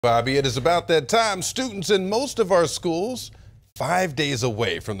Bobby, it is about that time. Students in most of our schools 5 days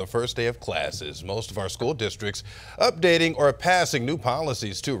away from the first day of classes. Most of our school districts updating or passing new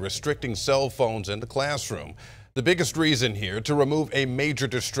policies too, restricting cell phones in the classroom. The biggest reason here to remove a major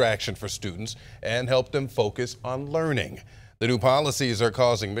distraction for students and help them focus on learning. The new policies are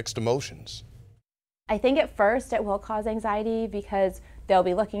causing mixed emotions. I think at first it will cause anxiety because they'll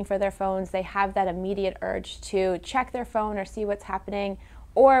be looking for their phones. They have that immediate urge to check their phone or see what's happening.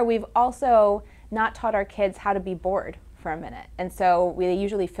 Or we've also not taught our kids how to be bored for a minute. And so we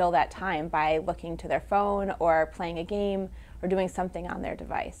usually fill that time by looking to their phone or playing a game or doing something on their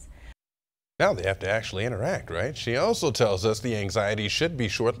device. Now they have to actually interact, right? She also tells us the anxiety should be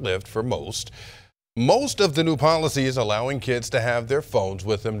short-lived for most. Most of the new policy is allowing kids to have their phones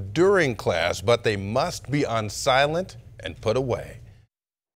with them during class, but they must be on silent and put away.